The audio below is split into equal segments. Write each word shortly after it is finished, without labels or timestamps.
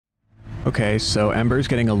Okay, so Ember's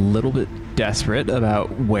getting a little bit desperate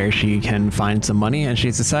about where she can find some money, and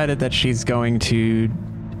she's decided that she's going to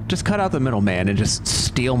just cut out the middleman and just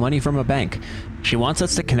steal money from a bank. She wants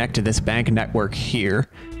us to connect to this bank network here,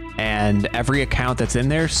 and every account that's in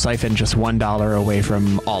there siphon just $1 away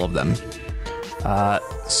from all of them.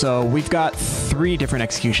 So we've got 3 different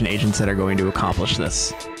execution agents that are going to accomplish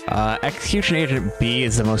this. Execution agent B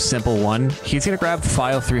is the most simple one. He's going to grab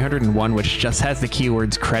file 301, which just has the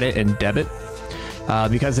keywords credit and debit,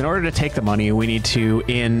 because in order to take the money, we need to,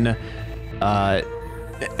 in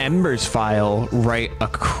Ember's file, write a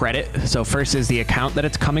credit. So first is the account that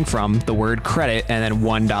it's coming from, the word credit, and then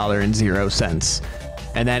 $1.00.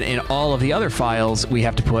 And then in all of the other files, we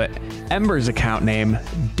have to put Ember's account name,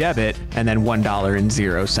 debit, and then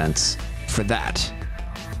 $1.00 for that.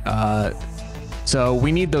 So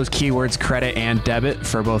we need those keywords credit and debit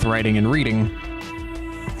for both writing and reading.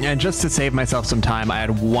 And just to save myself some time, I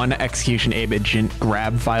had one execution agent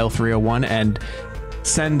grab file 301 and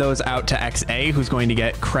send those out to XA, who's going to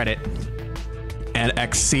get credit, and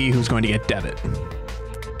XC, who's going to get debit.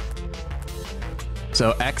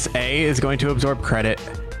 So XA is going to absorb credit,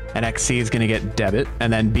 and XC is going to get debit,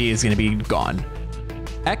 and then B is going to be gone.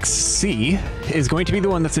 XC is going to be the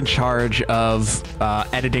one that's in charge of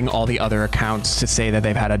editing all the other accounts to say that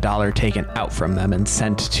they've had $1 taken out from them and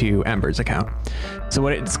sent to Ember's account. So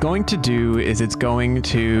what it's going to do is it's going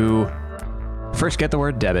to first get the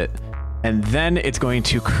word debit, and then it's going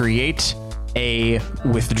to create a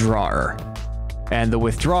withdrawer. And the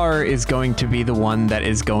withdrawer is going to be the one that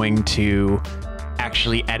is going to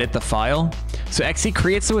actually edit the file. So XC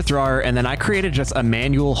creates the withdrawer, and then I created just a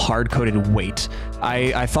manual hard-coded wait.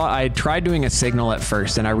 I thought I tried doing a signal at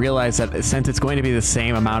first, and I realized that since it's going to be the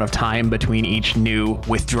same amount of time between each new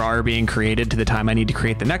withdrawer being created to the time I need to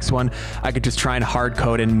create the next one, I could just try and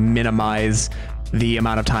hard-code and minimize the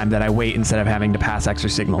amount of time that I wait instead of having to pass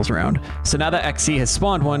extra signals around. So now that XC has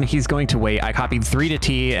spawned one, he's going to wait. I copied 3 to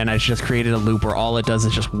T, and I just created a loop where all it does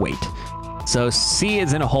is just wait. So C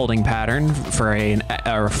is in a holding pattern for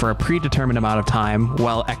a predetermined amount of time,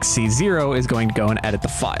 while XC0 is going to go and edit the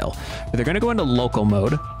file. They're going to go into local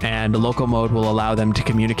mode, and local mode will allow them to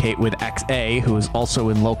communicate with XA, who is also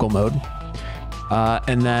in local mode.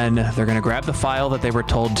 And then they're going to grab the file that they were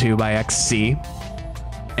told to by XC,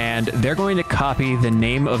 and they're going to copy the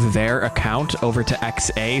name of their account over to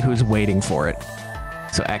XA, who's waiting for it.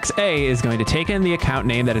 So XA is going to take in the account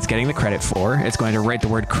name that it's getting the credit for. It's going to write the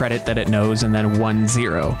word credit that it knows, and then 10.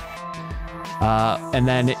 And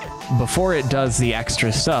then before it does the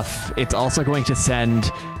extra stuff, it's also going to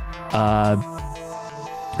send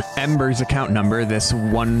Ember's account number, this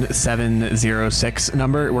 1706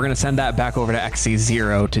 number. We're going to send that back over to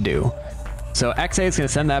XC0 to do. So XA is going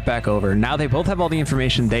to send that back over. Now they both have all the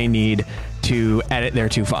information they need to edit their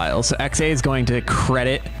 2 files. So XA is going to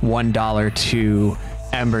credit $1 to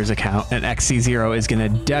Ember's account, and XC0 is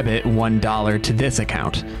going to debit $1 to this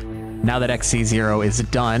account. Now that XC0 is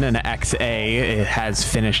done and XA has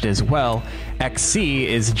finished as well, XC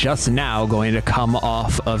is just now going to come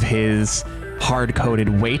off of his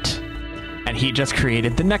hard-coded wait, and he just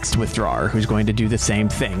created the next withdrawer who's going to do the same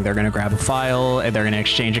thing. They're going to grab a file, and they're going to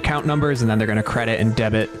exchange account numbers, and then they're going to credit and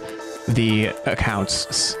debit the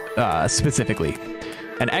accounts specifically.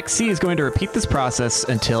 And XC is going to repeat this process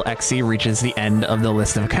until XC reaches the end of the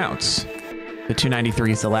list of accounts. The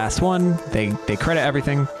 293 is the last one. They credit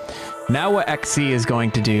everything. Now what XC is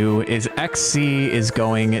going to do is XC is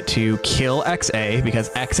going to kill XA,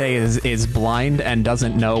 because XA is blind and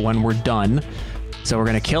doesn't know when we're done. So we're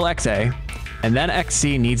going to kill XA, and then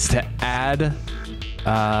XC needs to add,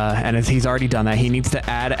 and as he's already done that, he needs to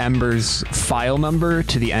add Ember's file number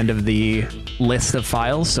to the end of the list of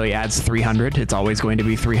files. So he adds 300. It's always going to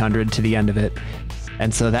be 300 to the end of it.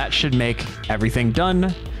 And so that should make everything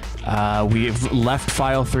done. We've left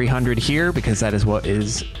file 300 here because that is what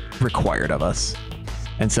is required of us.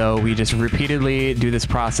 And so we just repeatedly do this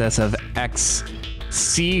process of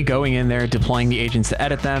XC going in there, deploying the agents to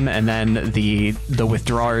edit them, and then the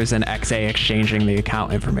withdrawers and XA exchanging the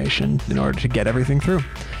account information in order to get everything through.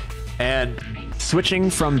 And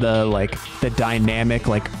switching from the dynamic,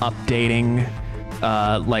 updating,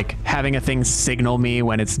 having a thing signal me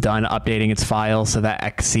when it's done updating its file so that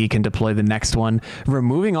XC can deploy the next one.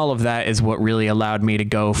 Removing all of that is what really allowed me to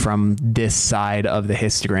go from this side of the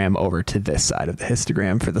histogram over to this side of the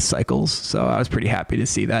histogram for the cycles. So I was pretty happy to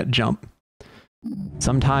see that jump.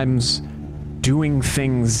 Sometimes doing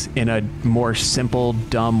things in a more simple,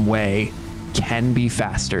 dumb way can be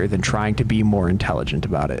faster than trying to be more intelligent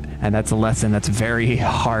about it. And that's a lesson that's very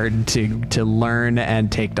hard to learn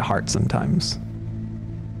and take to heart sometimes.